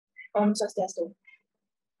Swastiastu.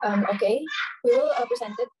 Okay, we will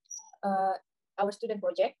present our student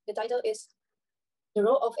project. The title is The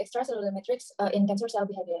Role of Extracellular Matrix in Cancer Cell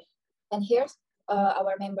Behavior. And here's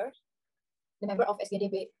our member, the member of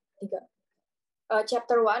S.Ked.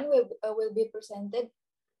 Chapter 1 will be presented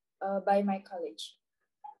by my college.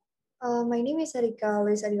 My name is Arya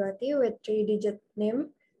with 3-digit name,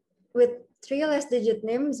 with 3 last digit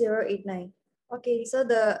name 089. Okay, so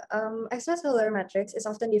the extracellular matrix is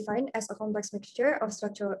often defined as a complex mixture of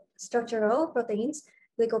structural proteins,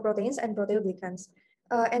 glycoproteins, and proteoglycans.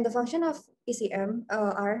 And the function of ECM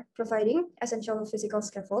are providing essential physical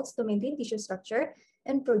scaffolds to maintain tissue structure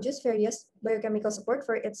and produce various biochemical support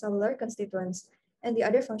for its cellular constituents. And the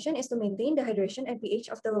other function is to maintain the hydration and pH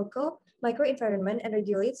of the local microenvironment and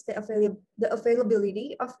regulates the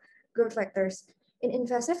availability of growth factors. In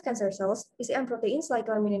invasive cancer cells, ECM proteins like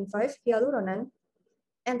laminin 5, hyaluronan,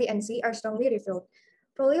 and the NC are strongly refilled.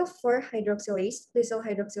 Prolyl 4 hydroxylase, lysyl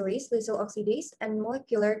hydroxylase, lysyl oxidase, and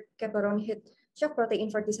molecular chaperone heat shock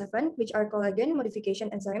protein 47, which are collagen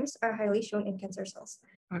modification enzymes, are highly shown in cancer cells.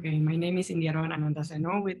 Okay, my name is Indiarawan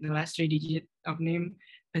Anantaseno with the last 3 digit of name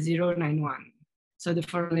 091. So the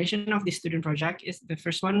formulation of the student project is the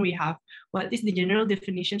first one we have, what is the general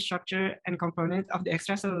definition, structure, and component of the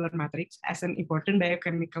extracellular matrix as an important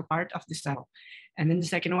biochemical part of the cell. And then the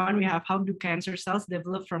second one we have, how do cancer cells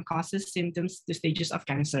develop from causes, symptoms, to stages of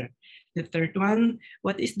cancer. The third one,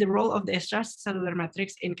 what is the role of the extracellular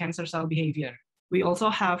matrix in cancer cell behavior. We also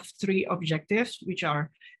have 3 objectives, which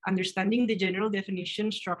are understanding the general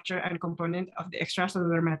definition, structure, and component of the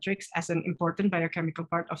extracellular matrix as an important biochemical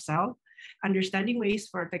part of cell, understanding ways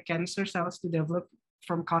for the cancer cells to develop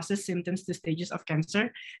from causes, symptoms, to stages of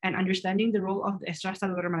cancer, and understanding the role of the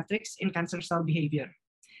extracellular matrix in cancer cell behavior.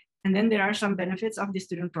 And then there are some benefits of the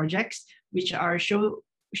student projects, which are show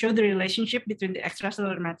the relationship between the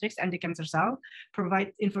extracellular matrix and the cancer cell,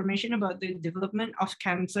 provide information about the development of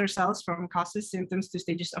cancer cells from causes, symptoms, to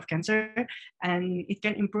stages of cancer, and it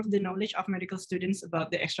can improve the knowledge of medical students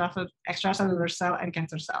about the extracellular cell and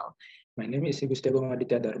cancer cell. My name is Agus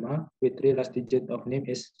Eka Darwinata with 3 last digit of name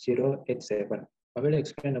is 087. I will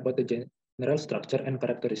explain about the general structure and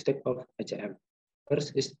characteristic of HM.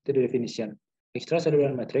 First is the definition.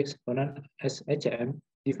 Extracellular matrix, known as HM,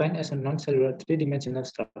 defined as a non-cellular 3-dimensional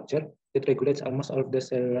structure that regulates almost all of the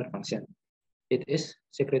cellular function. It is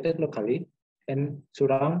secreted locally and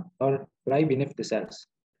surround or lie beneath the cells.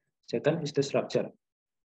 Second is the structure.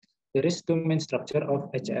 There is 2 main structure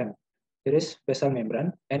of HM. There is basal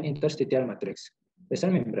membrane and interstitial matrix.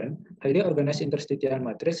 Basal membrane, highly organized interstitial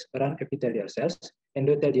matrix around epithelial cells,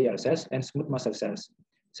 endothelial cells, and smooth muscle cells.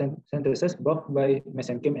 Synthesis both by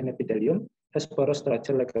mesenchyme and epithelium has porous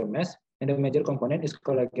structure like a mesh, and the major component is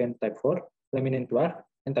collagen type 4, laminin 12,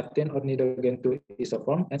 and tactin or nidogen 2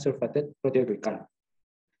 isoform, and sulfated proteoglycan.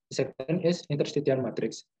 The second is interstitial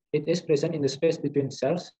matrix. It is present in the space between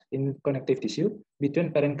cells in connective tissue,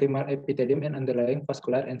 between parenchymal epithelium and underlying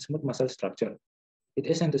vascular and smooth muscle structure. It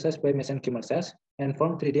is synthesized by mesenchymal cells and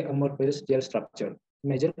form 3D amorphous gel structure. The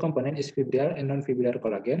major component is fibrillar and non-fibrillar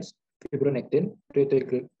collagens, fibronectin,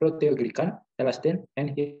 proteoglycan, elastin, and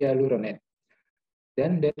hyaluronate.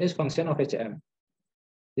 Then there is function of HM.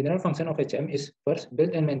 General function of HM is first,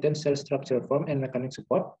 build and maintain cell structural form and mechanic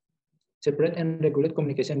support, separate and regulate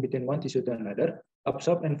communication between one tissue to another,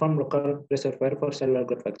 absorb and form local reservoir for cellular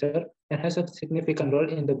growth factor, and has a significant role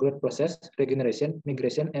in the growth process, regeneration,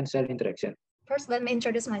 migration, and cell interaction. First, let me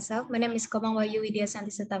introduce myself. My name is Komang Wahyu Widya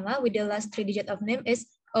Santi Setama, with the last 3 digit of name is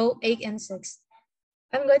 0, 8, and 6.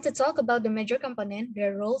 I'm going to talk about the major component,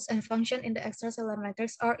 their roles and function in the extracellular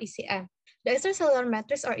matrix or ECM. The extracellular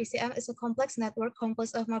matrix or ECM is a complex network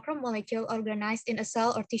composed of macromolecules organized in a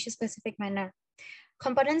cell or tissue-specific manner.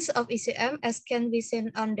 Components of ECM, as can be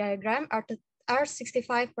seen on diagram, are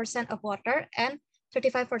 65% of water and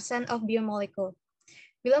 35% of biomolecule.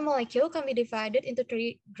 Biomolecule can be divided into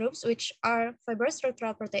 3 groups, which are fibrous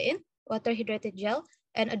structural protein, water-hydrated gel,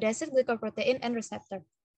 and adhesive glycoprotein and receptor.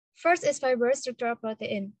 First is fibrous structural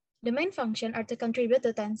protein. The main function are to contribute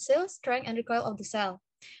to tensile, strength, and recoil of the cell.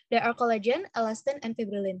 They are collagen, elastin, and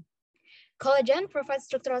fibrillin. Collagen provides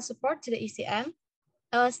structural support to the ECM,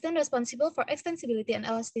 elastin responsible for extensibility and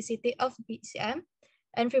elasticity of ECM,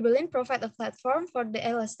 and fibrillin provide a platform for the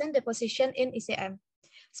elastin deposition in ECM.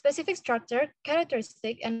 Specific structure,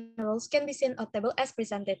 characteristic, and roles can be seen on table as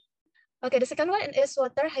presented. Okay, the second one is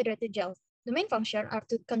water-hydrated gels. The main function are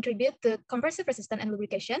to contribute to compressive resistance and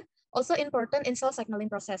lubrication, also important in cell signaling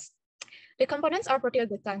process. The components are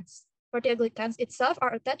proteoglycans. Proteoglycans itself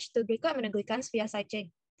are attached to glycoaminoglycans via side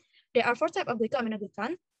chain. There are 4 types of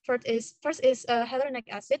glycoaminoglycan. First is hyaluronic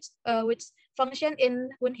acid, which function in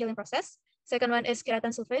wound healing process. Second one is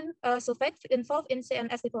keratin sulfate involved in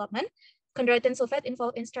CNS development, chondroitin sulfate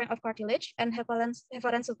involved in strength of cartilage, and heparan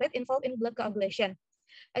sulfate involved in blood coagulation.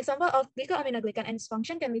 Example of glycoaminoglycan and its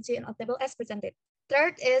function can be seen on table as presented.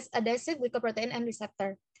 Third is adhesive glycoprotein and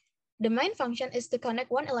receptor. The main function is to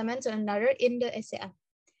connect one element to another in the SCM.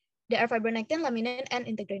 They are fibronectin, laminin, and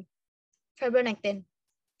integrin. Fibronectin.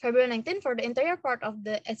 Fibronectin for the interior part of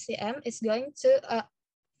the SCM is going to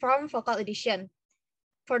form focal adhesion.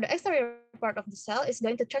 For the exterior part of the cell is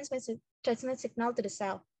going to transmit signal to the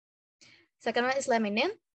cell. Second one is laminin.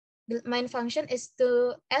 The main function is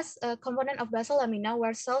to as a component of basal lamina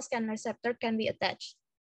where cell scan receptor can be attached.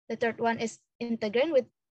 The third one is integrin, which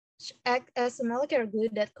act as a molecular glue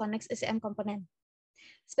that connects SCM component.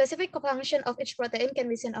 Specific function of each protein can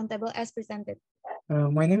be seen on table as presented.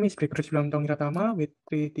 My name is Ratama with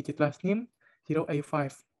 3-digit last name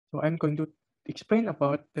 0A5. So I'm going to explain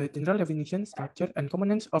about the general definition, structure, and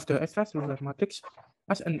components of the extracellular matrix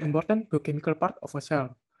as an important biochemical part of a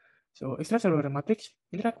cell. So extracellular matrix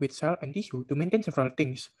interact with cell and tissue to maintain several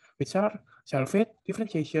things, which are cell fate,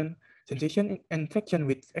 differentiation, sensation, and interaction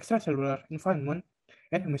with extracellular environment,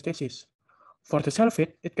 and homeostasis. For the cell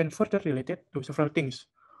fate, it can further related to several things.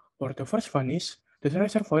 For the first one is the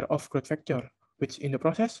reservoir of growth factor, which in the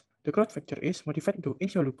process, the growth factor is modified to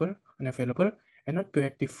insoluble, unavailable, and not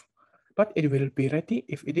bioactive. But it will be ready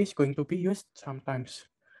if it is going to be used sometimes.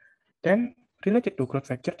 Then, related to growth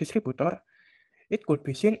factor distributor, it could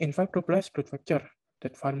be seen in fibroblast growth factor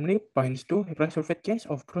that firmly binds to hypersulfate chains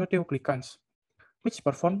of proteoglycans, which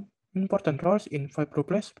perform important roles in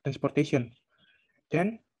fibroblast transportation.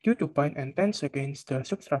 Then, due to bind and tense against the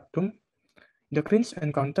substratum, the integrins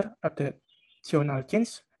encounter adhesional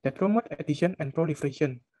chains that promote adhesion and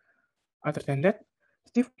proliferation. Other than that,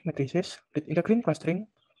 stiff matrices with integrin clustering,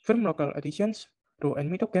 firm local adhesions, Rho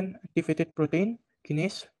and mitogen activated protein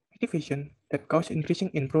kinase activation that cause increasing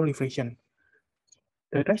in proliferation.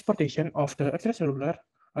 The transportation of the extracellular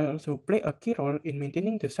also play a key role in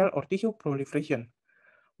maintaining the cell or tissue proliferation,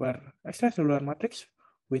 where extracellular matrix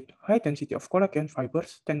with high density of collagen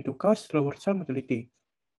fibers tend to cause lower cell motility,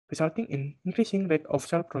 resulting in increasing rate of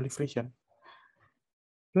cell proliferation.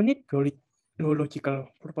 Unique biological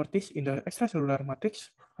properties in the extracellular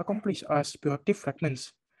matrix accomplish as bioactive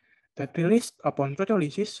fragments that released upon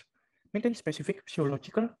proteolysis maintain specific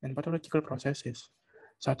physiological and pathological processes,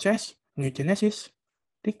 such as angiogenesis,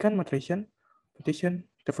 ligand maturation, mutation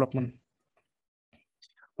development.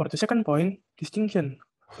 For the second point, distinction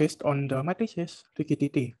based on the matrices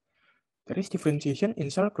rigidity. There is differentiation in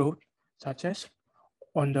cell growth, such as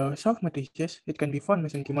on the soft matrices, it can be found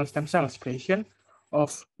mesenchymal stem cells creation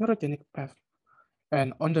of neurogenic path.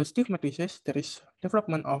 And on the stiff matrices, there is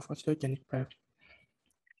development of osteogenic path.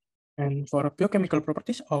 And for biochemical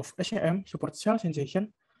properties of SCM support cell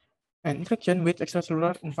sensation and interaction with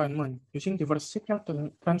extracellular environment using diverse signal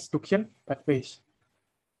transduction pathways.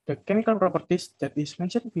 The chemical properties that is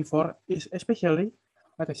mentioned before is especially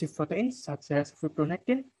adhesive proteins such as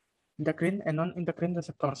fibronectin, integrin, and non-integrin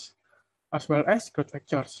receptors, as well as growth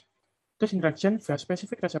factors. This interaction via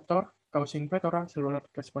specific receptor causing plethora cellular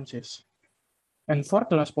responses. And for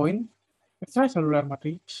the last point, extracellular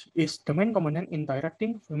matrix is the main component in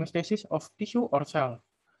directing homeostasis of tissue or cell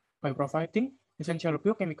by providing essential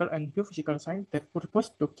biochemical and biophysical signs that purpose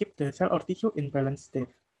to keep the cell or tissue in balanced state.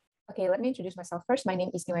 Okay, let me introduce myself first. My name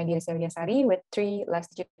is Diva with 3 last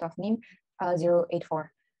digit of name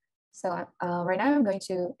 084. So right now I'm going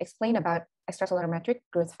to explain about extracellular matrix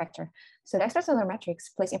growth factor. So the extracellular matrix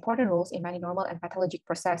plays important roles in many normal and pathologic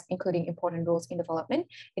processes, including important roles in development,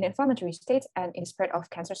 in inflammatory states, and in the spread of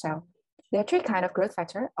cancer cell. There are 3 kinds of growth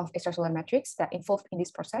factor of extracellular matrix that involved in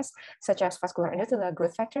this process, such as vascular endothelial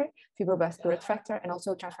growth factor, fibroblast growth factor, and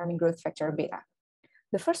also transforming growth factor beta.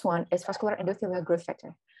 The first one is vascular endothelial growth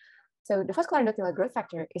factor. So the vascular endothelial growth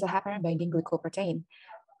factor is a heparin-binding glycoprotein.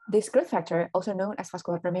 This growth factor, also known as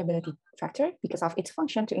vascular permeability factor, because of its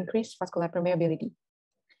function to increase vascular permeability.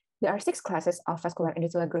 There are 6 classes of vascular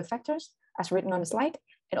endothelial growth factors, as written on the slide,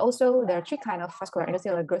 and also there are 3 kinds of vascular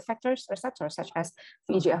endothelial growth factors receptors, such as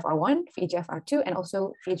VEGFR1, VEGFR2, and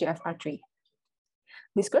also VEGFR3.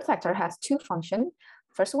 This growth factor has 2 functions.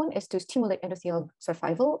 First one is to stimulate endothelial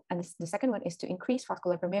survival, and the second one is to increase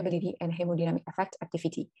vascular permeability and hemodynamic effect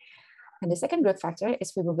activity. And the second growth factor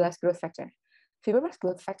is fibroblast growth factor. Fibroblast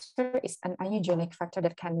growth factor is an immunogenic factor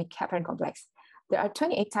that can make heparin complex. There are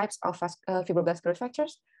 28 types of fibroblast growth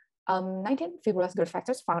factors. 19 fibroblast growth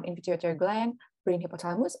factors found in pituitary gland, brain,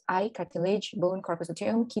 hypothalamus, eye, cartilage, bone, corpus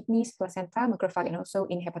luteum, kidneys, placenta, macrophage, and also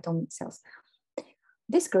in hepatome cells.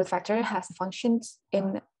 This growth factor has functions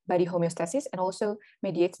in body homeostasis and also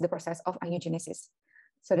mediates the process of angiogenesis.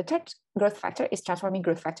 So the third growth factor is transforming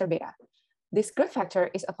growth factor beta. This growth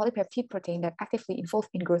factor is a polypeptide protein that actively involved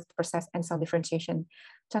in growth process and cell differentiation.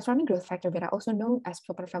 Transforming growth factor beta, also known as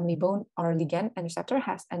proper family bone or ligand and receptor,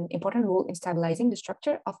 has an important role in stabilizing the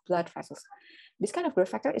structure of blood vessels. This kind of growth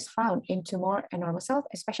factor is found in tumor and normal cells,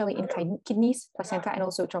 especially in kidneys, placenta, and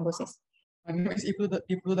also thrombosis. My name is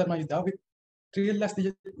Ibu Darwinata with 3 last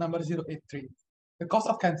digit number 083. The cause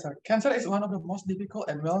of cancer. Cancer is one of the most difficult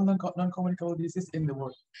and well-known non-communicable diseases in the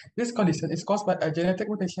world. This condition is caused by a genetic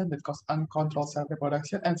mutation that causes uncontrolled cell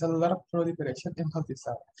reproduction and cellular proliferation in healthy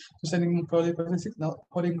cells, sustaining proliferation signal,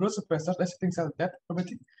 holding growth suppressors, resisting cell death,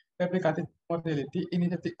 permitting replicative mortality,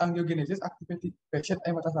 inhibiting angiogenesis, activation,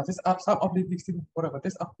 and metastasis are some of the distinct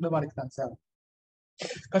properties of the malignant cell.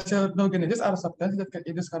 Carcinogenesis are substances that can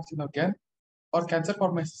induce carcinogen or cancer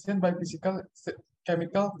formation by physical,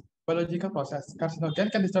 chemical, biological process.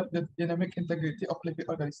 Carcinogen can disrupt the dynamic integrity of living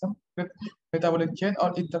organisms with metabolic chain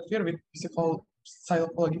or interfere with physical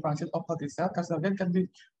cytology function of healthy cells. Carcinogen can be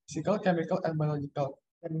physical, chemical, and biological.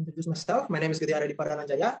 Let me introduce myself. My name is Gede Putu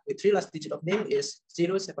Supadmanaba with 3 last digit of name is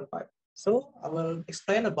 075. So I will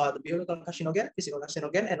explain about the biological carcinogen, physical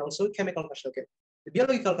carcinogen, and also chemical carcinogen. The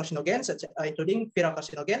biological carcinogen such including viral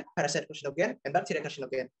carcinogen, parasite carcinogen, and bacterial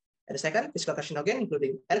carcinogen. And the second, physical carcinogen,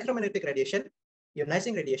 including electromagnetic radiation,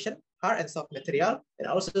 ionizing radiation, hard and soft material, and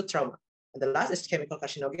also trauma. And the last is chemical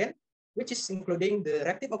carcinogen, which is including the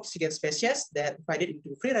reactive oxygen species that divided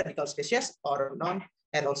into free radical species or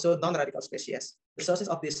non-radical species. The sources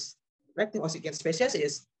of this reactive oxygen species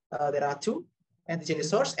is there are 2, endogenous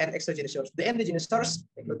source and exogenous source. The endogenous source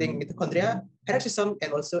including mitochondria, peroxisome,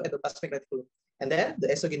 and also endoplasmic reticulum. And then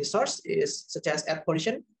the exogenous source is such as air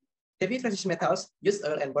pollution, heavy trace metals, used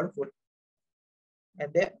oil, and burnt food.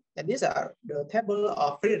 And these are the table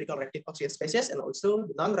of free radical reactive oxygen species and also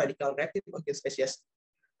the non-radical reactive oxygen species.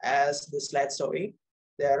 As the slide showing,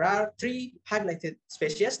 there are 3 highlighted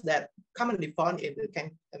species that commonly found in the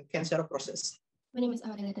cancer process. My name is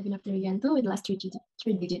Aurelia Wigianto with the last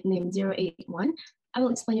 3-digit name 081. I will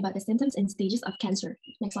explain about the symptoms and stages of cancer.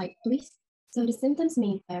 Next slide, please. So the symptoms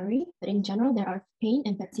may vary, but in general, there are pain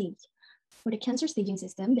and fatigue. For the cancer staging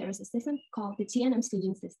system, there is a system called the TNM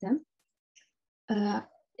staging system.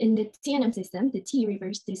 In the TNM system, the T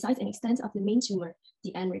refers to the size and extent of the main tumor.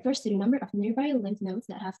 The N refers to the number of nearby lymph nodes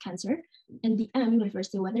that have cancer, and the M refers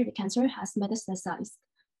to whether the cancer has metastasized.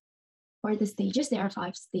 For the stages, there are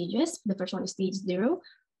 5 stages. The first one is stage 0,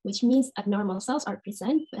 which means abnormal cells are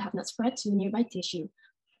present but have not spread to nearby tissue.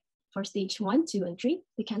 For stage 1, 2, and 3,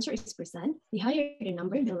 the cancer is present. The higher the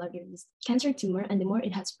number, the larger the cancer tumor, and the more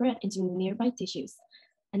it has spread into nearby tissues.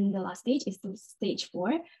 And the last stage is stage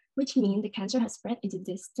 4, which means the cancer has spread into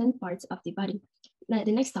distant parts of the body. Now,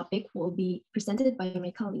 the next topic will be presented by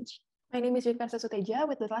my colleague. My name is Sutedja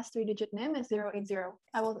with the last 3-digit name is 080.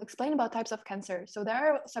 I will explain about types of cancer. So there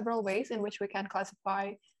are several ways in which we can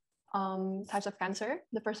classify types of cancer.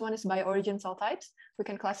 The first one is by origin cell types. We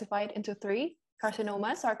can classify it into 3: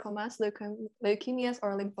 carcinomas, sarcomas, leukemias,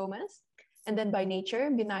 or lymphomas. And then by nature,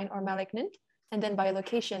 benign or malignant. And then by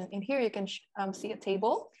location. In here, you can see a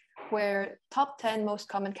table where top 10 most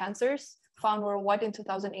common cancers found worldwide in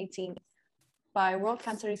 2018 by World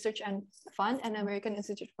Cancer Research and Fund and American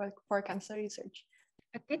Institute for Cancer Research.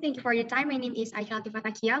 Okay, thank you for your time. My name is Aisyah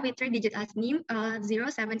Taqiyyaa with 3-digit last name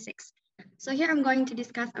 076. So here I'm going to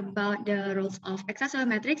discuss about the roles of extracellular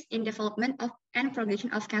matrix in development of and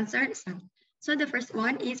progression of cancer cells. So the first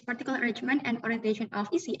one is particle arrangement and orientation of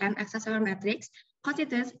ECM extracellular matrix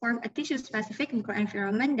constituents form a tissue-specific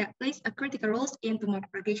microenvironment that plays a critical role in tumor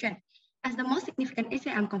propagation. As the most significant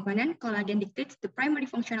ECM component, collagen dictates the primary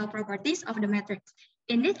functional properties of the matrix.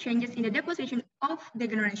 Indeed, changes in the deposition of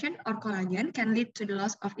degeneration or collagen can lead to the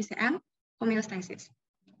loss of ECM homeostasis.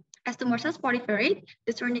 As tumor cells proliferate,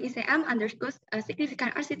 the surrounding ECM undergoes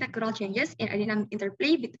significant architectural changes in a dynamic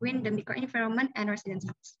interplay between the microenvironment and resident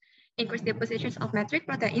cells. Increased depositions of matrix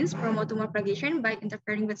proteins promote tumor propagation by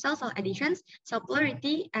interfering with cell additions, cell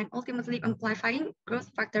plurality, and ultimately amplifying growth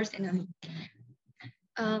factors in the link.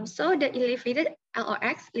 So the elevated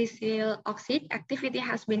LOX, lysyl oxide activity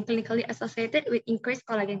has been clinically associated with increased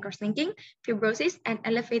collagen cross-linking, fibrosis, and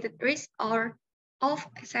elevated risk of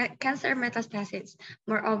cancer metastasis.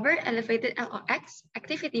 Moreover, elevated LOX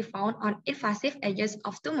activity found on invasive edges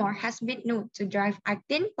of tumor has been known to drive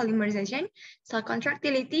actin polymerization, cell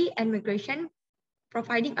contractility, and migration,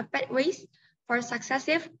 providing a pathways for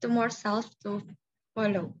successive tumor cells to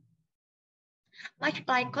follow. Much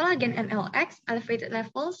like collagen and LOX, elevated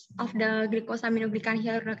levels of the glycosaminoglycan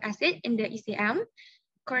hyaluronic acid in the ECM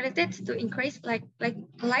correlated to increase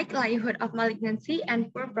likelihood of malignancy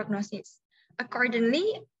and poor prognosis.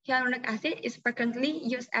 Accordingly, hyaluronic acid is frequently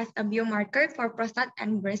used as a biomarker for prostate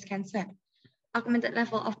and breast cancer. Augmented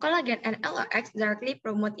level of collagen and LRX directly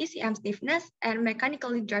promote ECM stiffness and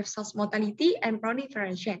mechanically drive cells motility and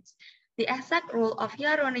proliferations. The exact role of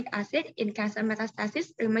hyaluronic acid in cancer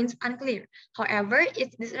metastasis remains unclear. However,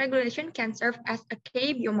 its dysregulation can serve as a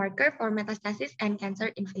key biomarker for metastasis and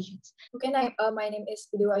cancer invasions. Okay, my name is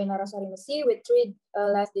Dewa Naraswari Mesi with 3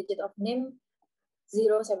 last digit of name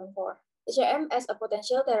 074. HM as a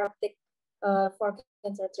potential therapeutic for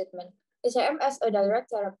cancer treatment. HM as a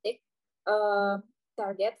direct therapeutic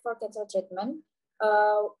target for cancer treatment.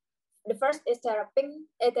 The first is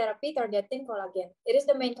therapy targeting collagen. It is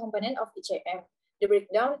the main component of HM. The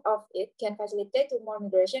breakdown of it can facilitate tumor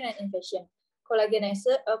migration and invasion. Collagenase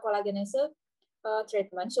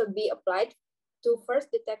treatment should be applied to first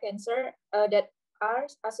detect cancer that are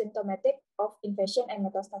asymptomatic of invasion and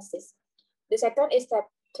metastasis. The second is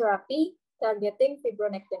therapy targeting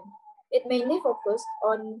fibronectin. It mainly focused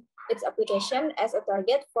on its application as a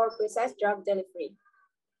target for precise drug delivery.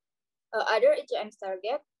 Other HM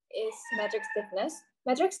target is matrix stiffness.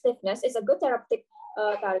 Matrix stiffness is a good therapeutic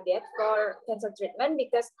target for cancer treatment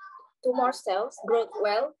because tumor cells grow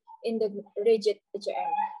well in the rigid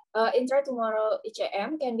HM. Intratumoral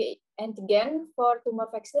HM can be antigen for tumor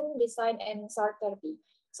vaccine design and SAR therapy.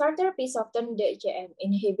 SAR therapy softens the HM,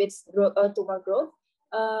 inhibits tumor growth,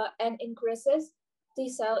 and increases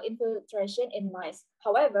T-cell infiltration in mice.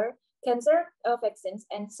 However, cancer vaccines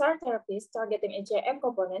and SAR therapies targeting HM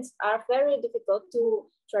components are very difficult to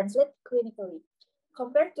translate clinically.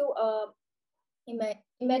 Compared to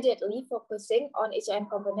immediately focusing on HM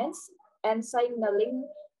components and signaling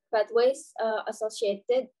pathways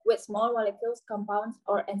associated with small molecules, compounds,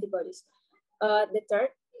 or antibodies. The third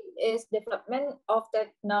is development of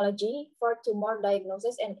technology for tumor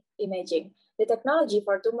diagnosis and imaging. The technology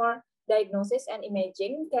for tumor diagnosis and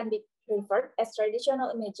imaging can be referred as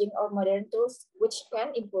traditional imaging or modern tools, which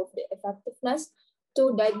can improve the effectiveness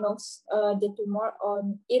to diagnose the tumor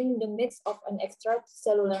in the midst of an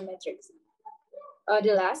extracellular matrix.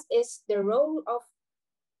 The last is the role of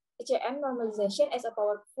HM normalization as a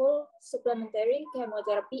powerful supplementary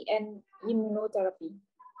chemotherapy and immunotherapy.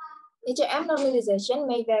 HM normalization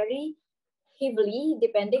may vary heavily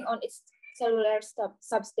depending on its cellular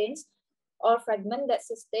substance or fragment that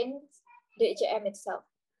sustains the HM itself.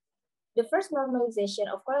 The first normalization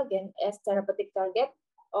of collagen as therapeutic target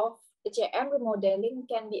of HM remodeling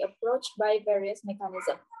can be approached by various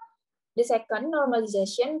mechanisms. The second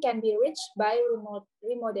normalization can be reached by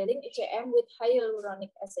remodeling HM with hyaluronic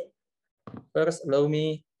acid. First, allow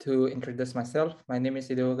me to introduce myself. My name is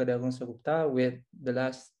Guptha with the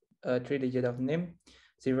last 3 digit of name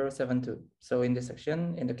 072. So in this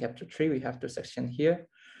section, in the chapter 3, we have 2 sections here.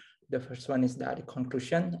 The first one is the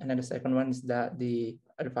conclusion, and then the second one is the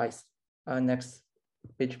advice. Next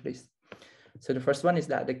page, please. So the first one is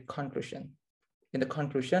the conclusion. In the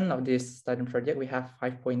conclusion of this study project, we have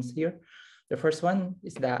 5 points here. The first one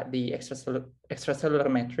is that the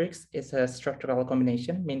extracellular matrix is a structural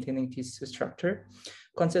combination maintaining tissue structure,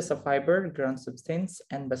 consists of fiber, ground substance,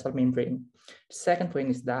 and basal membrane. The second point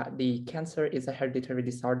is that the cancer is a hereditary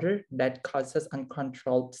disorder that causes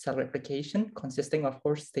uncontrolled cell replication, consisting of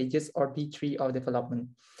 4 stages or D3 of development.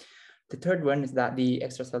 The third one is that the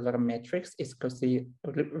extracellular matrix is closely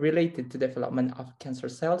related to development of cancer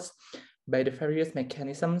cells by the various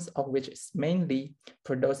mechanisms of which is mainly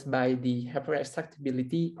produced by the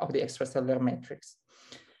hyperextractability of the extracellular matrix.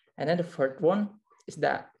 And then the fourth one is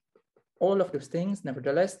that all of those things,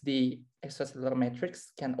 nevertheless, the extracellular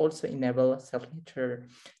matrix can also enable self-nature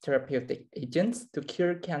therapeutic agents to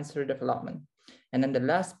cure cancer development. And then the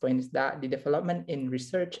last point is that the development in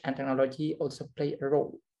research and technology also play a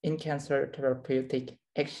role in cancer therapeutic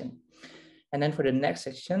action. And then for the next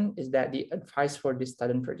section is that the advice for this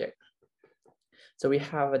student project. So we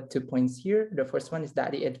have 2 points here. The first one is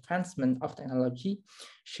that the advancement of technology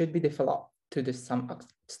should be developed to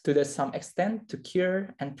some extent to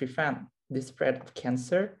cure and prevent the spread of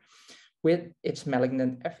cancer with its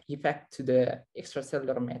malignant effect to the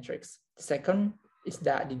extracellular matrix. The second is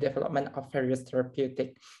that the development of various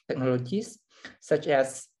therapeutic technologies, such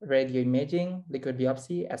as radio imaging, liquid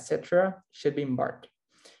biopsy, etc., should be embarked.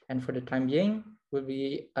 And for the time being, will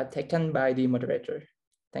be taken by the moderator.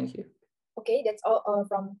 Thank you. Okay, that's all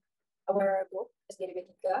from our group, S.Ked.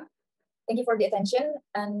 Thank you for the attention,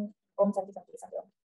 and Om Santi Santi Santi Om.